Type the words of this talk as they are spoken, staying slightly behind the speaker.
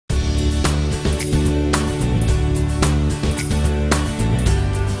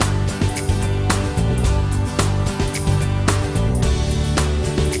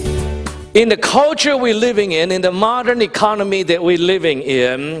In the culture we're living in the modern economy that we're living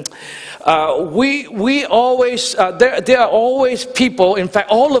in, we always, there are always people, in fact,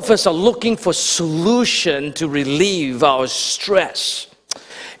 all of us are looking for solution to relieve our stress.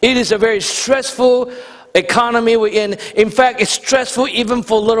 It is a very stressful economy we're in. In fact, it's stressful even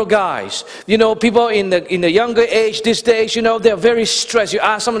for little guys. You know, people in the younger age these days, you know, they're very stressed. You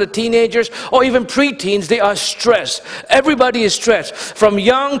ask some of the teenagers or even preteens, they are stressed. Everybody is stressed. From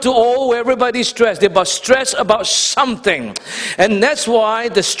young to old, everybody's stressed. They're stressed about something. And that's why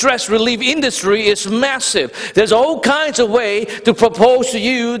the stress relief industry is massive. There's all kinds of ways to propose to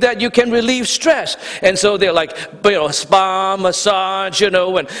you that you can relieve stress. And so they're like, you know, spa, massage, you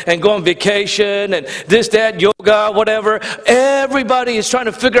know, and go on vacation and this, that, yoga, whatever. Everybody is trying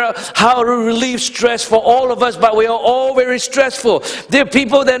to figure out how to relieve stress for all of us, but we are all very stressful. There are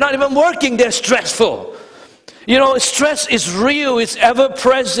people that are not even working, they're stressful. You know, stress is real, it's ever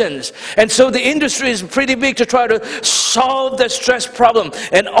present. And so the industry is pretty big to try to solve the stress problem.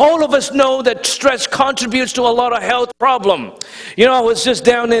 And all of us know that stress contributes to a lot of health problem. You know, I was just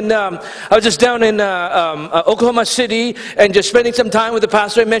down in Oklahoma City and just spending some time with the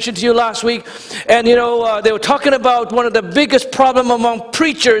pastor I mentioned to you last week. And you know, they were talking about one of the biggest problem among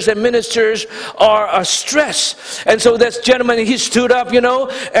preachers and ministers are stress. And so this gentleman, he stood up, you know,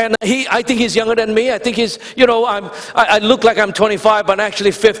 and I think he's younger than me. I think he's, you know, I look like I'm 25, but I'm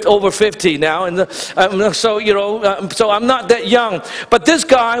actually over 50 now, and so you know, so I'm not that young. But this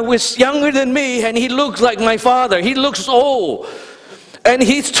guy was younger than me, and he looks like my father. He looks old, and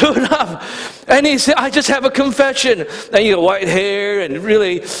he stood up, and he said, "I just have a confession." And you know, white hair, and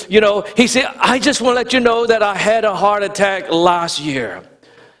really, you know, he said, "I just want to let you know that I had a heart attack last year."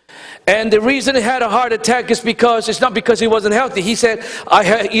 And the reason he had a heart attack is because, it's not because he wasn't healthy. He said,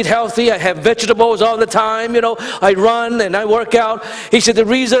 I eat healthy, I have vegetables all the time, you know, I run and I work out. He said, the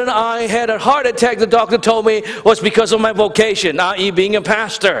reason I had a heart attack, the doctor told me, was because of my vocation, i.e. being a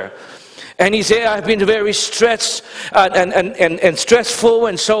pastor. And he said, I've been very stressed and stressful,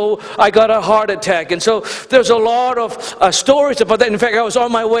 and so I got a heart attack. And so there's a lot of stories about that. In fact, I was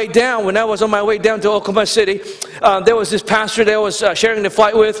on my way down. When I was on my way down to Oklahoma City, there was this pastor that I was sharing the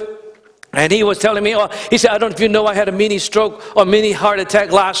flight with. And he was telling me, he said, I don't know if you know, I had a mini stroke or mini heart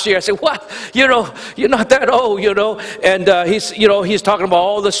attack last year. I said, what? You know, you're not that old, you know. And he's talking about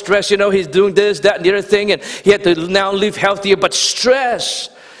all the stress, you know, he's doing this, that, and the other thing. And he had to now live healthier. But stress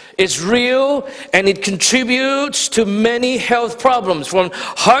is real, and it contributes to many health problems, from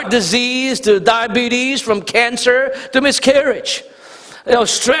heart disease to diabetes, from cancer to miscarriage. You know,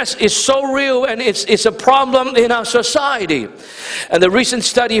 stress is so real, and it's a problem in our society. And the recent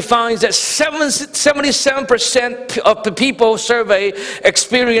study finds that 77% of the people surveyed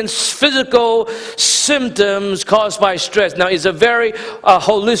experience physical symptoms caused by stress. Now, it's a very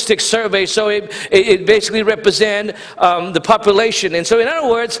holistic survey, so it basically represents the population. And so, in other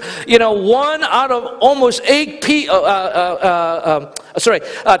words, you know, 1 out of almost 8 out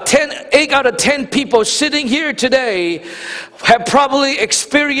of 10 people sitting here today have probably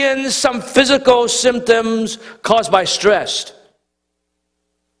experienced some physical symptoms caused by stress.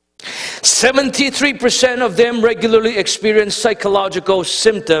 73% of them regularly experience psychological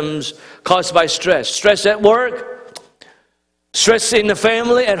symptoms caused by stress. Stress at work, stress in the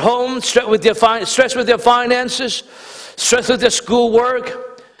family, at home, stress with their finances, stress with their schoolwork.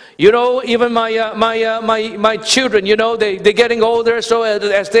 You know, even my children, you know, they're getting older, so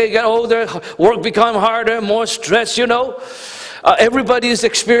as they get older, work becomes harder, more stress, you know. Everybody is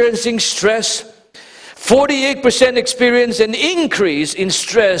experiencing stress. 48% experience an increase in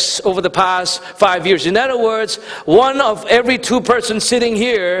stress over the past 5 years. In other words, 1 of every 2 persons sitting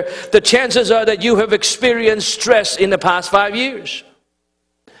here, the chances are that you have experienced stress in the past 5 years.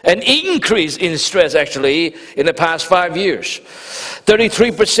 An increase in stress, actually, in the past 5 years.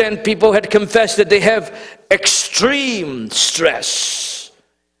 33% people had confessed that they have extreme stress.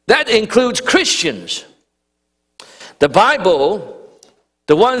 That includes Christians. The Bible,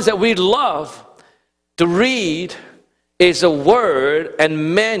 the ones that we love to read, is a word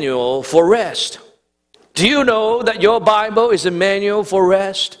and manual for rest. Do you know that your Bible is a manual for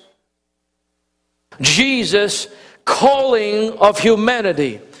rest? Jesus' calling of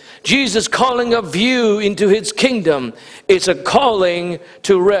humanity, Jesus' calling of you into His kingdom, is a calling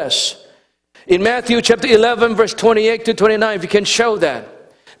to rest. In Matthew chapter 11, verse 28 to 29, if you can show that.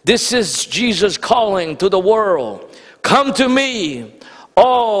 This is Jesus calling to the world. Come to me,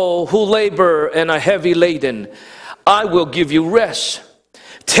 all who labor and are heavy laden. I will give you rest.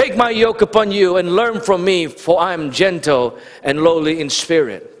 Take my yoke upon you and learn from me, for I am gentle and lowly in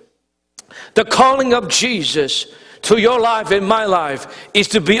spirit. The calling of Jesus to your life and my life is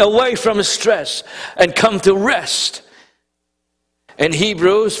to be away from stress and come to rest. And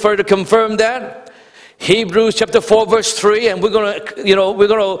Hebrews further confirm that. Hebrews chapter 4 verse 3, and we're gonna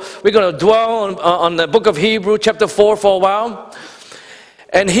dwell on the book of Hebrews chapter 4 for a while.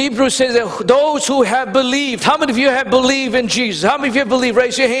 And Hebrews says that those who have believed, how many of you have believed in Jesus? How many of you have believed?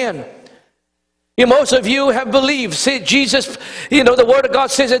 Raise your hand. Most of you have believed. See, Jesus, the Word of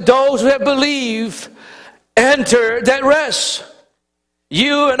God says that those who have believed enter that rest.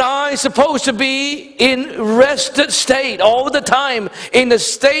 You and I are supposed to be in rested state all the time, in the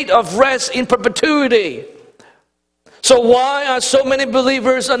state of rest in perpetuity. So why are so many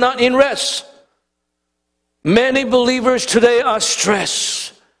believers are not in rest? Many believers today are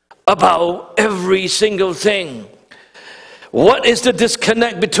stressed about every single thing. What is the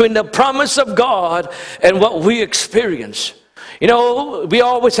disconnect between the promise of God and what we experience? We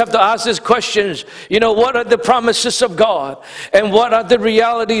always have to ask these questions. What are the promises of God? And what are the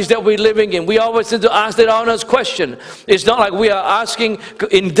realities that we're living in? We always have to ask that honest question. It's not like we are asking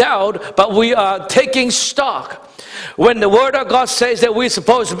in doubt, but we are taking stock. When the Word of God says that we're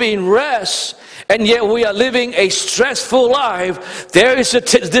supposed to be in rest, and yet we are living a stressful life, there is a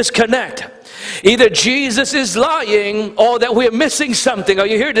disconnect. Either Jesus is lying or that we're missing something. Are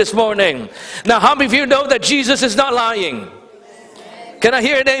you here this morning? Now, how many of you know that Jesus is not lying? Can I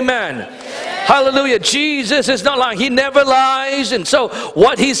hear an amen? Hallelujah. Jesus is not lying. He never lies. And so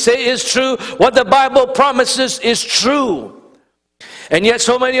what he says is true. What the Bible promises is true. And yet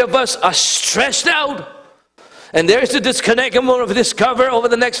so many of us are stressed out. And there's the disconnect I'm going to discover over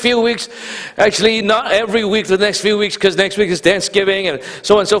the next few weeks. Actually, not every week, the next few weeks, because next week is Thanksgiving and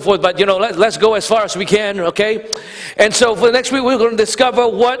so on and so forth. But, let's go as far as we can, okay? And so for the next week, we're going to discover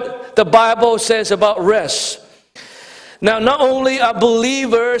what the Bible says about rest. Now, not only are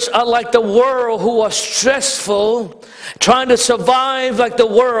believers are like the world who are stressful, trying to survive like the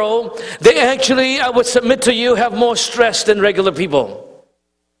world, they actually, I would submit to you, have more stress than regular people.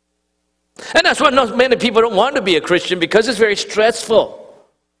 And that's why not many people don't want to be a Christian, because it's very stressful.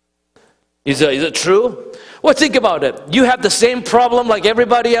 Is it true? Well, think about it. You have the same problem like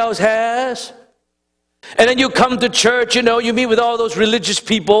everybody else has. And then you come to church, you meet with all those religious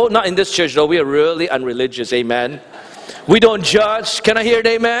people. Not in this church, though. We are really unreligious, amen. We don't judge. Can I hear it,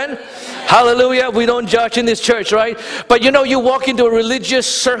 amen? Hallelujah. We don't judge in this church, right? But you walk into a religious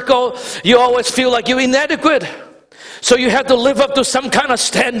circle, you always feel like you're inadequate. So you have to live up to some kind of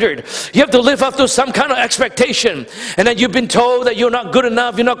standard. You have to live up to some kind of expectation. And then you've been told that you're not good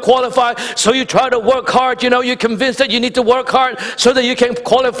enough, you're not qualified. So you try to work hard. You're convinced that you need to work hard so that you can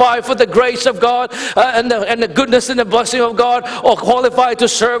qualify for the grace of God and the goodness and the blessing of God, or qualify to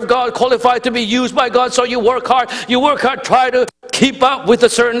serve God, qualify to be used by God. So you work hard. You work hard, try to keep up with a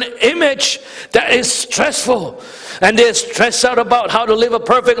certain image that is stressful. And they're stressed out about how to live a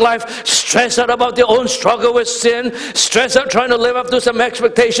perfect life, stressed out about their own struggle with sin, stressed out trying to live up to some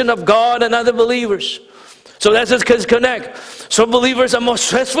expectation of God and other believers. So that's a disconnect. So believers are more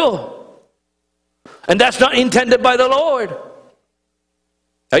stressful. And that's not intended by the Lord.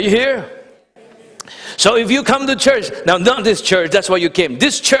 Are you here? So if you come to church, now not this church, that's why you came.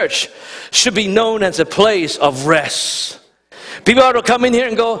 This church should be known as a place of rest. People ought to come in here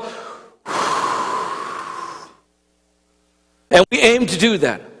and go, and we aim to do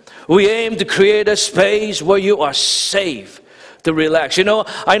that. We aim to create a space where you are safe to relax.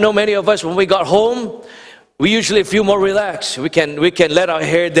 I know many of us, when we got home, we usually feel more relaxed. We can let our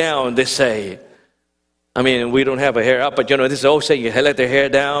hair down, they say. I mean, we don't have a hair up, but this is always saying, you let their hair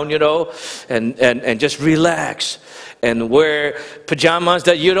down, and just relax. And wear pajamas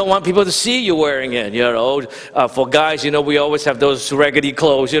that you don't want people to see you wearing it. For guys, we always have those raggedy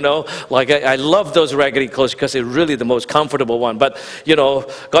clothes. Like I love those raggedy clothes because they're really the most comfortable one. But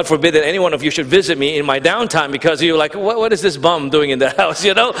God forbid that any one of you should visit me in my downtime, because you're like, what is this bum doing in the house?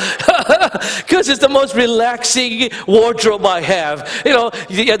 Because it's the most relaxing wardrobe I have.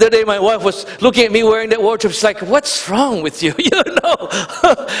 The other day my wife was looking at me wearing that wardrobe. She's like, what's wrong with you?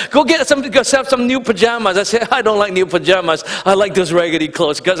 Go get some new pajamas. I said, I don't like new pajamas. I like those raggedy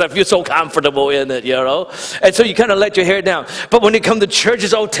clothes because I feel so comfortable in it, And so you kind of let your hair down. But when you come to church,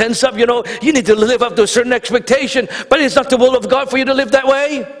 it's all tense up, you need to live up to a certain expectation. But it's not the will of God for you to live that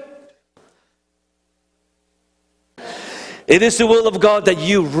way. It is the will of God that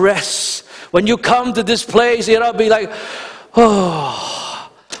you rest. When you come to this place, be like, oh,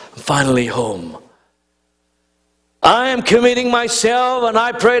 I'm finally home. I am committing myself, and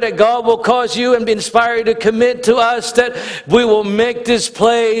I pray that God will cause you and be inspired to commit to us, that we will make this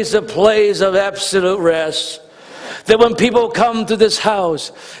place a place of absolute rest. that when people come to this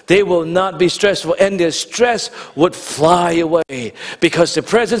house, they will not be stressful, and their stress would fly away because the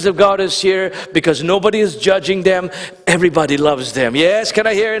presence of God is here, because nobody is judging them, everybody loves them. Yes, can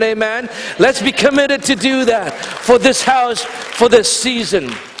I hear an amen? Let's be committed to do that for this house, for this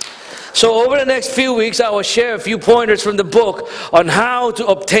season. So over the next few weeks, I will share a few pointers from the book on how to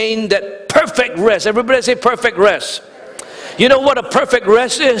obtain that perfect rest. Everybody say perfect rest. You know what a perfect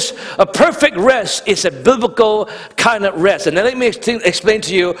rest is? A perfect rest is a biblical kind of rest. And then let me explain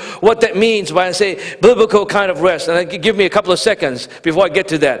to you what that means when I say biblical kind of rest. And give me a couple of seconds before I get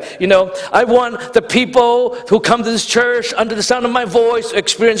to that. You know, I want the people who come to this church under the sound of my voice to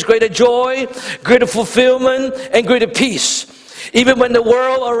experience greater joy, greater fulfillment, and greater peace. Even when the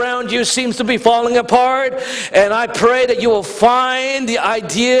world around you seems to be falling apart, and I pray that you will find the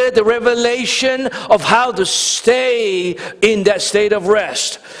idea, the revelation of how to stay in that state of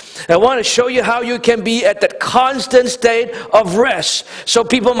rest. I want to show you how you can be at that constant state of rest. So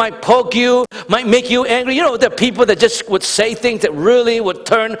people might poke you, might make you angry. You know, there are people that just would say things that really would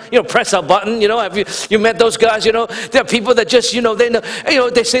turn, press a button. Have you met those guys? There are people that just,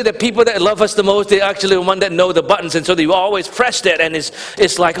 they say that people that love us the most, they're actually the one that know the buttons, and so they always press that, and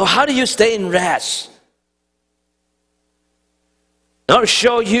it's like, oh, how do you stay in rest? I'll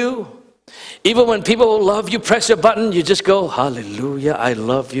show you. Even when people love you, press a button, you just go, hallelujah, I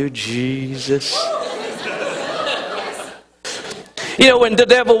love you, Jesus. When the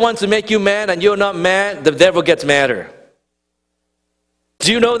devil wants to make you mad and you're not mad, the devil gets madder.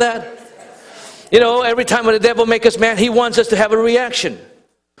 Do you know that? Every time when the devil makes us mad, he wants us to have a reaction.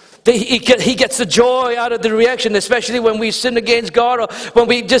 He gets the joy out of the reaction, especially when we sin against God, or when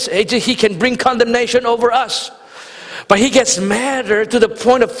he can bring condemnation over us. But he gets madder to the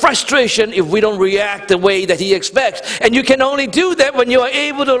point of frustration if we don't react the way that he expects. And you can only do that when you are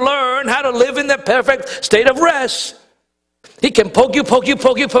able to learn how to live in that perfect state of rest. He can poke you,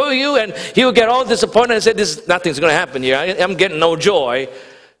 and he will get all disappointed and say, nothing's going to happen here. I'm getting no joy.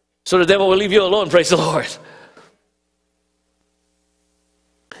 So the devil will leave you alone, praise the Lord.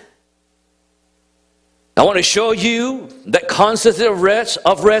 I want to show you that constant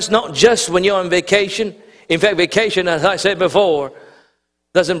of rest, not just when you're on vacation. In fact, vacation, as I said before,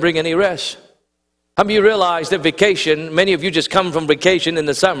 doesn't bring any rest. How many of you realize that vacation, many of you just come from vacation in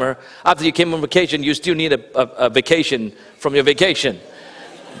the summer. After you came from vacation, you still need a vacation from your vacation.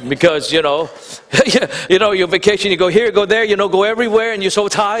 Because, your vacation, you go here, go there, go everywhere, and you're so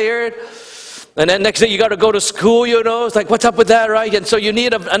tired. And then next day you got to go to school, It's like, what's up with that, right? And so you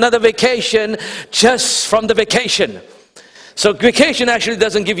need another vacation just from the vacation. So vacation actually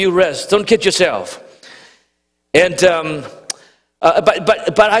doesn't give you rest. Don't kid yourself. And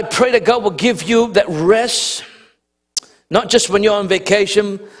but I pray that God will give you that rest, not just when you're on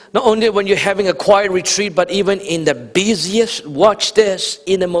vacation, not only when you're having a quiet retreat, but even in the busiest, watch this,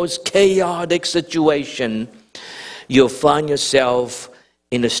 in the most chaotic situation, you'll find yourself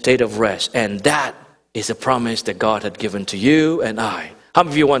in a state of rest. And that is a promise that God had given to you and I. How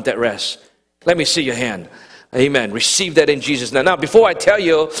many of you want that rest? Let me see your hand. Amen. Receive that in Jesus' name. Now, before I tell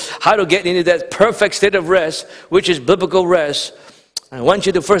you how to get into that perfect state of rest, which is biblical rest, I want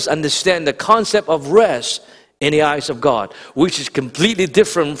you to first understand the concept of rest in the eyes of God, which is completely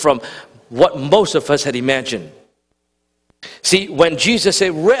different from what most of us had imagined. See, when Jesus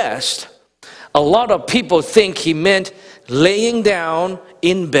said rest, a lot of people think he meant laying down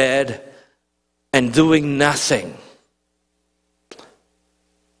in bed and doing nothing.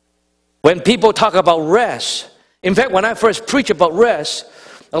 When people talk about rest, in fact, when I first preached about rest,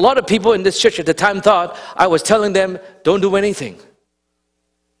 a lot of people in this church at the time thought I was telling them, don't do anything.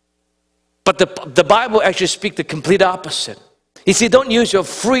 But the Bible actually speaks the complete opposite. You see, don't use your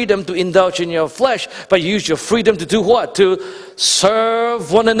freedom to indulge in your flesh, but use your freedom to do what? To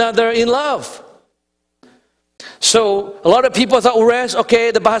serve one another in love. So a lot of people thought, rest,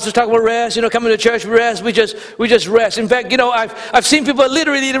 okay, the pastor's talking about rest, coming to church, rest, we just rest. In fact, I've seen people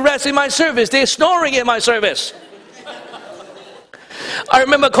literally rest in my service. They're snoring in my service. I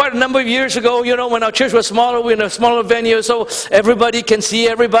remember quite a number of years ago, when our church was smaller, we were in a smaller venue, so everybody can see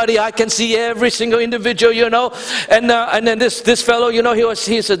everybody. I can see every single individual, And then this fellow,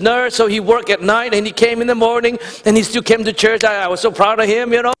 he's a nurse, so he worked at night, and he came in the morning, and he still came to church. I was so proud of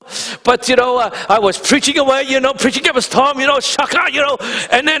him, But, I was preaching away, preaching up a storm, shaka,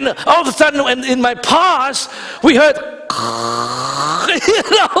 And then all of a sudden, in my pause, we heard, it's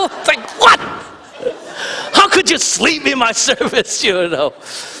like, what? How could you sleep in my service,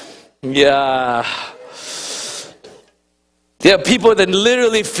 Yeah. There are people that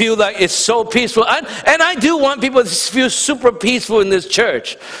literally feel like it's so peaceful. And I do want people to feel super peaceful in this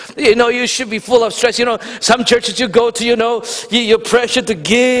church. You know, you should be full of stress. You know, some churches you go to, you know, you're pressured to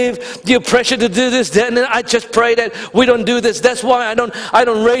give. You're pressured to do this, that. And I just pray that we don't do this. That's why I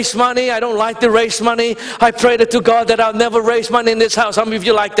don't raise money. I don't like to raise money. I pray that to God that I'll never raise money in this house. How many of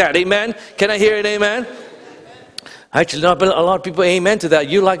you like that? Amen? Can I hear an amen? Actually, not a lot of people amen to that.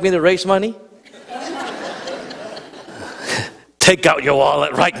 You like me to raise money? Take out your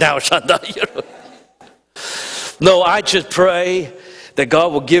wallet right now, Shanda. No, I just pray that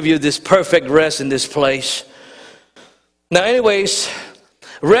God will give you this perfect rest in this place. Now, anyways,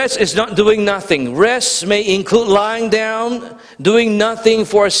 rest is not doing nothing. Rest may include lying down, doing nothing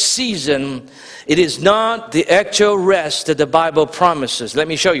for a season. It is not the actual rest that the Bible promises. Let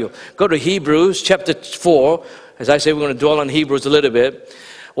me show you. Go to Hebrews chapter 4. As I say, we're going to dwell on Hebrews a little bit.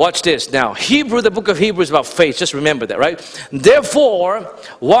 Watch this. Now, the book of Hebrews is about faith. Just remember that, right? Therefore,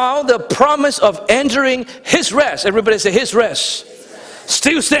 while the promise of entering His rest, everybody say His rest,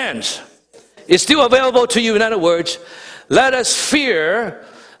 still stands. It's still available to you. In other words, let us fear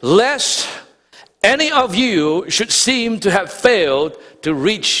lest any of you should seem to have failed to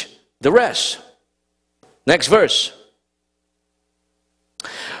reach the rest. Next verse.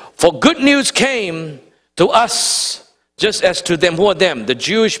 For good news came to us, just as to them. Who are them? The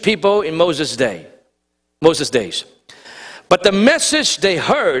Jewish people in Moses' days. But the message they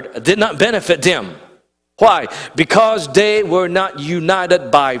heard did not benefit them. Why? Because they were not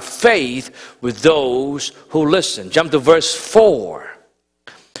united by faith with those who listened. Jump to verse 4.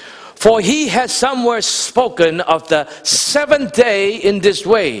 For he had somewhere spoken of the seventh day in this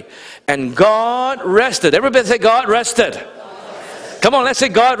way, and God rested. Everybody say God rested. Come on, let's say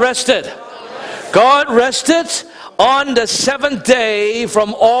God rested. God rested on the seventh day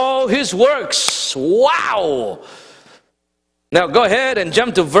from all His works. Wow! Now go ahead and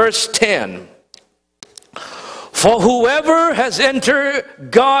jump to verse 10. For whoever has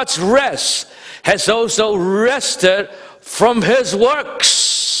entered God's rest has also rested from his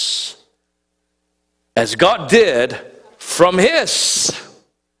works, as God did from His.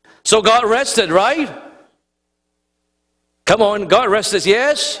 So God rested, right? Come on, God rested,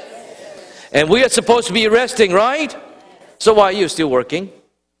 yes? And we are supposed to be resting, right? So why are you still working?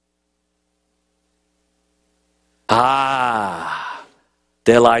 There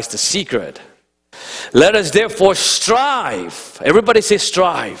lies the secret. Let us therefore strive. Everybody say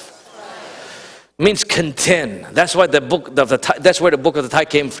strive. Means contend. That's why that's where the book of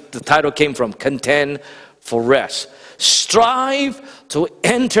the title came from. Contend for rest. Strive to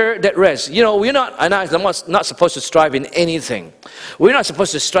enter that rest. You know, I'm not supposed to strive in anything. We're not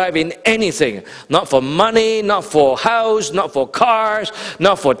supposed to strive in anything. Not for money, not for house, not for cars,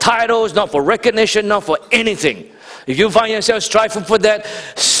 not for titles, not for recognition, not for anything. If you find yourself striving for that,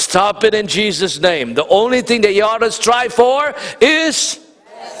 stop it in Jesus' name. The only thing that you ought to strive for is...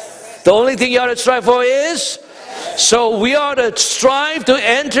 So we ought to strive to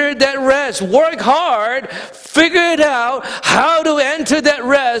enter that rest. Work hard, figure it out how to enter that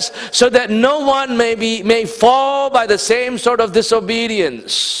rest so that no one may fall by the same sort of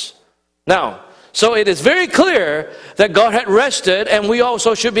disobedience. Now, so it is very clear that God had rested, and we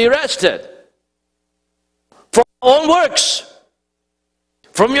also should be rested. From our own works,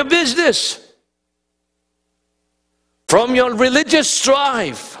 from your business, from your religious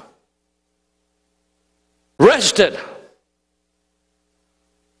strife. Rested.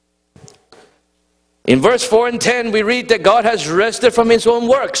 In verse 4 and 10, we read that God has rested from His own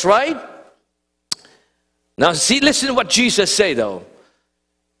works, right? Now, listen to what Jesus said, though.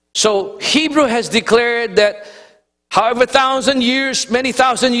 So, Hebrew has declared that however many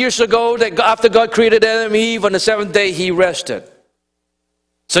thousand years ago, that after God created Adam and Eve, on the seventh day, He rested.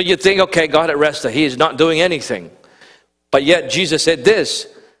 So you think, okay, God had rested. He is not doing anything. But yet, Jesus said this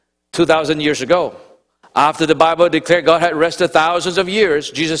 2,000 years ago. After the Bible declared God had rested thousands of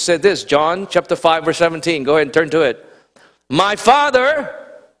years, Jesus said this, John chapter 5, verse 17. Go ahead and turn to it. My Father,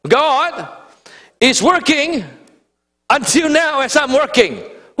 God, is working until now as I'm working.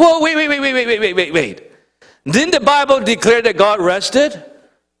 Whoa, wait. Didn't the Bible declare that God rested?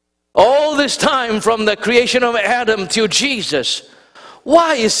 All this time from the creation of Adam till Jesus.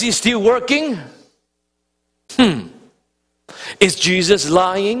 Why is He still working? Is Jesus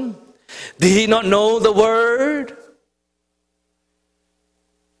lying? Did He not know the Word?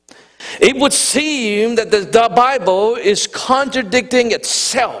 It would seem that the Bible is contradicting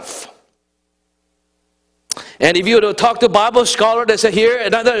itself. And if you were to talk to a Bible scholar, they say, here,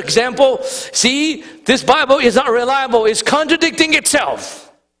 another example. See, this Bible is not reliable. It's contradicting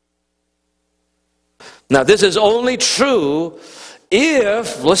itself. Now, this is only true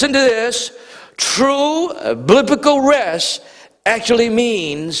if, listen to this, true biblical rest actually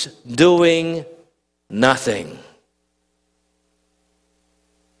means doing nothing.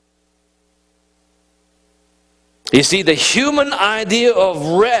 You see, the human idea of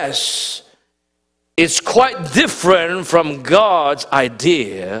rest is quite different from God's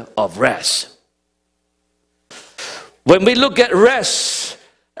idea of rest. When we look at rest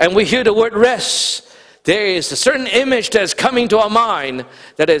and we hear the word rest, there is a certain image that's coming to our mind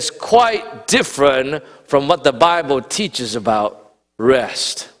that is quite different from what the Bible teaches about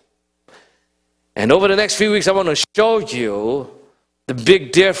rest. And over the next few weeks, I want to show you the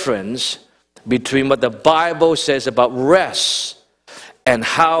big difference between what the Bible says about rest and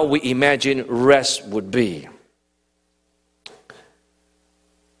how we imagine rest would be.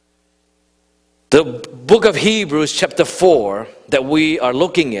 The book of Hebrews chapter 4 that we are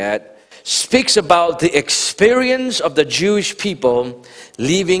looking at speaks about the experience of the Jewish people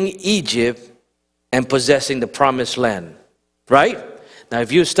leaving Egypt and possessing the promised land. Right? Now,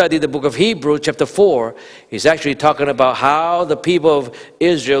 if you study the book of Hebrews chapter 4, he's actually talking about how the people of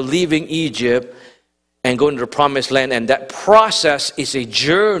Israel leaving Egypt and going to the promised land, and that process is a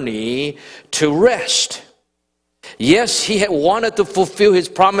journey to rest. Yes, he had wanted to fulfill his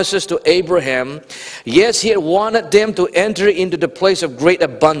promises to Abraham. Yes, he had wanted them to enter into the place of great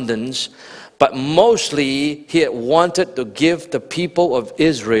abundance. But mostly, he had wanted to give the people of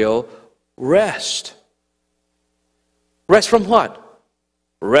Israel rest. Rest from what?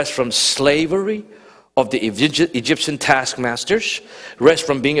 Rest from slavery of the Egyptian taskmasters. Rest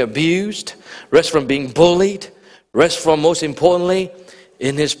from being abused. Rest from being bullied. Rest from, most importantly,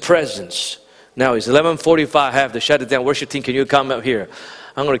 in his presence. Now it's 11:45. I have to shut it down. Worship team, can you come up here?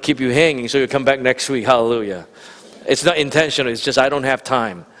 I'm going to keep you hanging so you come back next week. Hallelujah. It's not intentional. It's just I don't have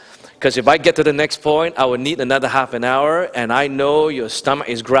time. Because if I get to the next point, I will need another half an hour. And I know your stomach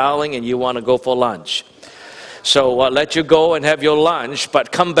is growling and you want to go for lunch. So I'll let you go and have your lunch.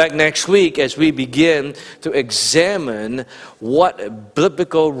 But come back next week as we begin to examine what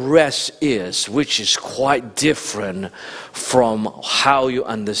biblical rest is, which is quite different from how you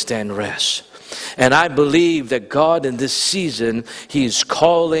understand rest. And I believe that God in this season, He is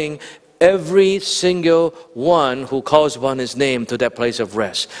calling every single one who calls upon His name to that place of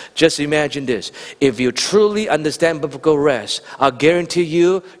rest. Just imagine this. If you truly understand biblical rest, I'll guarantee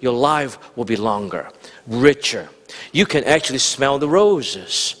you, your life will be longer, richer. You can actually smell the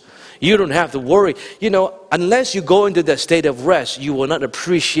roses. You don't have to worry. You know, unless you go into that state of rest, you will not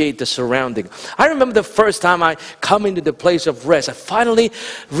appreciate the surrounding. I remember the first time I come into the place of rest, I finally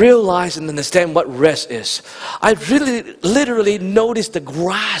realized and understand what rest is. I really, literally noticed the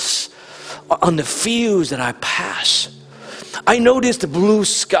grass on the fields that I pass. I notice the blue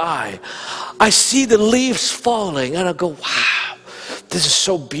sky. I see the leaves falling and I go, wow, this is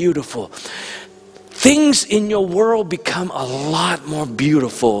so beautiful. Things in your world become a lot more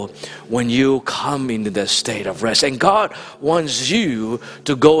beautiful when you come into the state of rest. And God wants you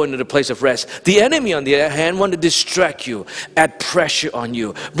to go into the place of rest. The enemy, on the other hand, wants to distract you, add pressure on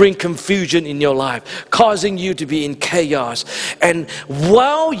you, bring confusion in your life, causing you to be in chaos. And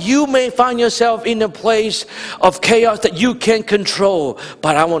while you may find yourself in a place of chaos that you can't control,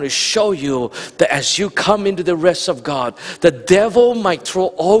 but I want to show you that as you come into the rest of God, the devil might throw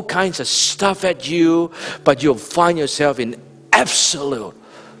all kinds of stuff at you, but you'll find yourself in absolute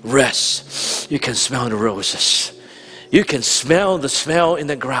rest. You can smell the roses. You can smell the smell in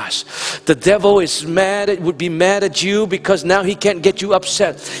the grass. The devil is mad, would be mad at you because now he can't get you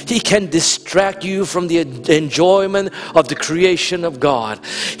upset. He can distract you from the enjoyment of the creation of God.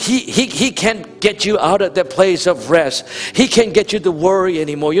 He can't get you out of that place of rest. He can't get you to worry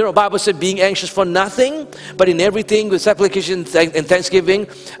anymore. You know, the Bible said being anxious for nothing, but in everything with supplication and thanksgiving,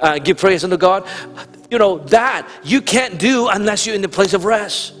 give praise unto God. You know, that you can't do unless you're in the place of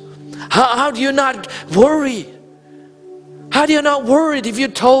rest. How do you not worry? How do you not worry if you're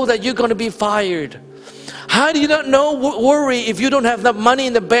told that you're going to be fired? How do you not worry if you don't have enough money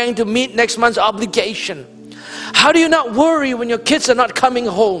in the bank to meet next month's obligation? How do you not worry when your kids are not coming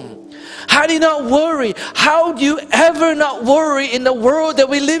home? How do you not worry? How do you ever not worry in the world that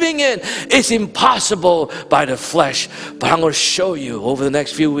we're living in? It's impossible by the flesh. But I'm going to show you over the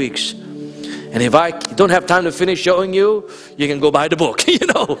next few weeks. And if I don't have time to finish showing you, you can go buy the book, you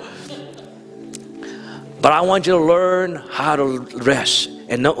know. But I want you to learn how to rest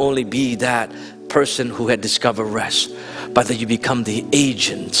and not only be that person who had discovered rest, but that you become the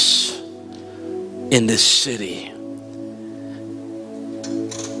agents in this city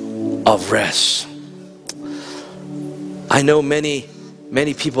of rest. I know many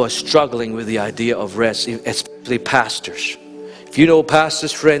many people are struggling with the idea of rest, especially pastors. If you know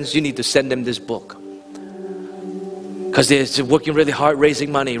pastors, friends, you need to send them this book. Because they're working really hard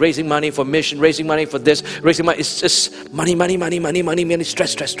raising money for mission, raising money for this, raising money. It's just money,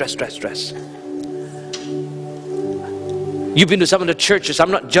 stress. You've been to some of the churches.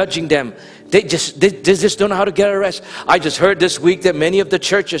 I'm not judging them. They just don't know how to get a rest. I just heard this week that many of the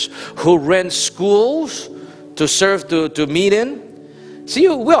churches who rent schools to serve, to meet in. See,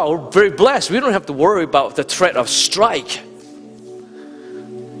 we are very blessed. We don't have to worry about the threat of strike.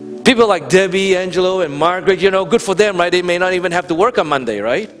 People like Debbie, Angelo, and Margaret, good for them, right? They may not even have to work on Monday,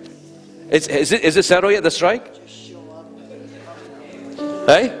 right? Is it settled yet, the strike?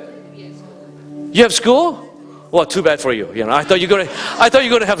 Hey? You have school? Well, too bad for you. I thought you're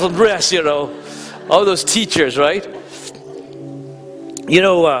gonna have some rest. All those teachers, right?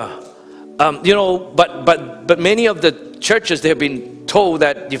 But many of the churches, they have been told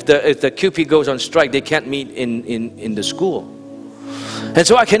that if the QP goes on strike, they can't meet in the school. And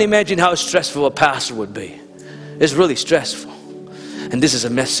so I can imagine how stressful a pastor would be. It's really stressful. And this is a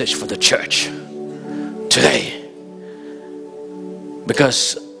message for the church today.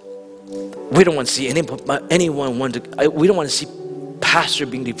 Because we don't want to see we don't want to see pastor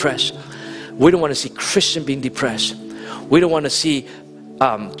being depressed. We don't want to see Christian being depressed. We don't want to see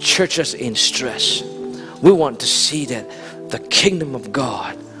churches in stress. We want to see that the kingdom of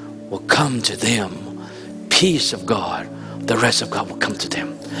God will come to them. Peace of God, the rest of God will come to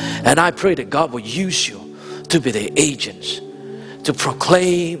them. And I pray that God will use you to be the agents, to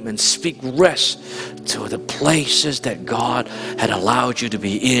proclaim and speak rest to the places that God had allowed you to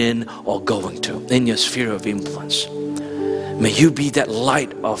be in or going to, in your sphere of influence. May you be that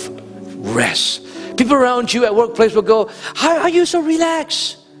light of rest. People around you at workplace will go, how are you so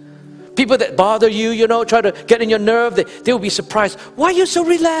relaxed? People that bother you, try to get in your nerve, they will be surprised. Why are you so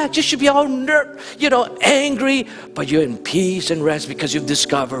relaxed? You should be all angry, but you're in peace and rest because you've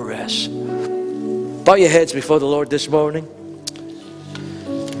discovered rest. Bow your heads before the Lord this morning.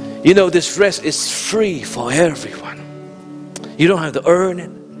 This rest is free for everyone. You don't have to earn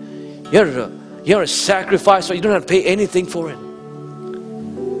it. You don't have to sacrifice it. You don't have to pay anything for it.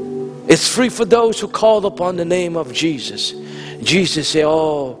 It's free for those who call upon the name of Jesus. Jesus said,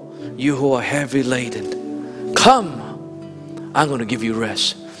 oh, you who are heavy laden, come, I'm going to give you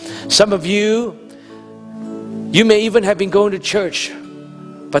rest. Some of you may even have been going to church,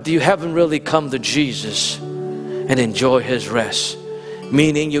 but you haven't really come to Jesus and enjoy His rest.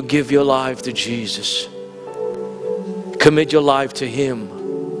 Meaning you give your life to Jesus. Commit your life to Him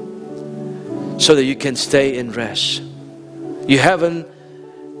so that you can stay in rest. You haven't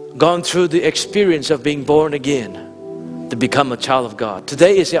gone through the experience of being born again to become a child of God.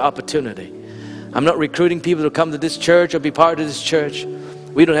 Today is the opportunity. I'm not recruiting people to come to this church or be part of this church.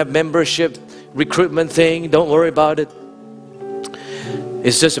 We don't have membership recruitment thing. Don't worry about it.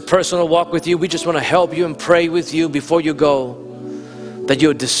 It's just a personal walk with you. We just want to help you and pray with you before you go, that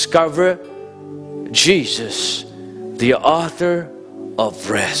you'll discover Jesus, the author of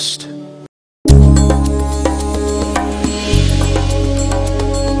rest.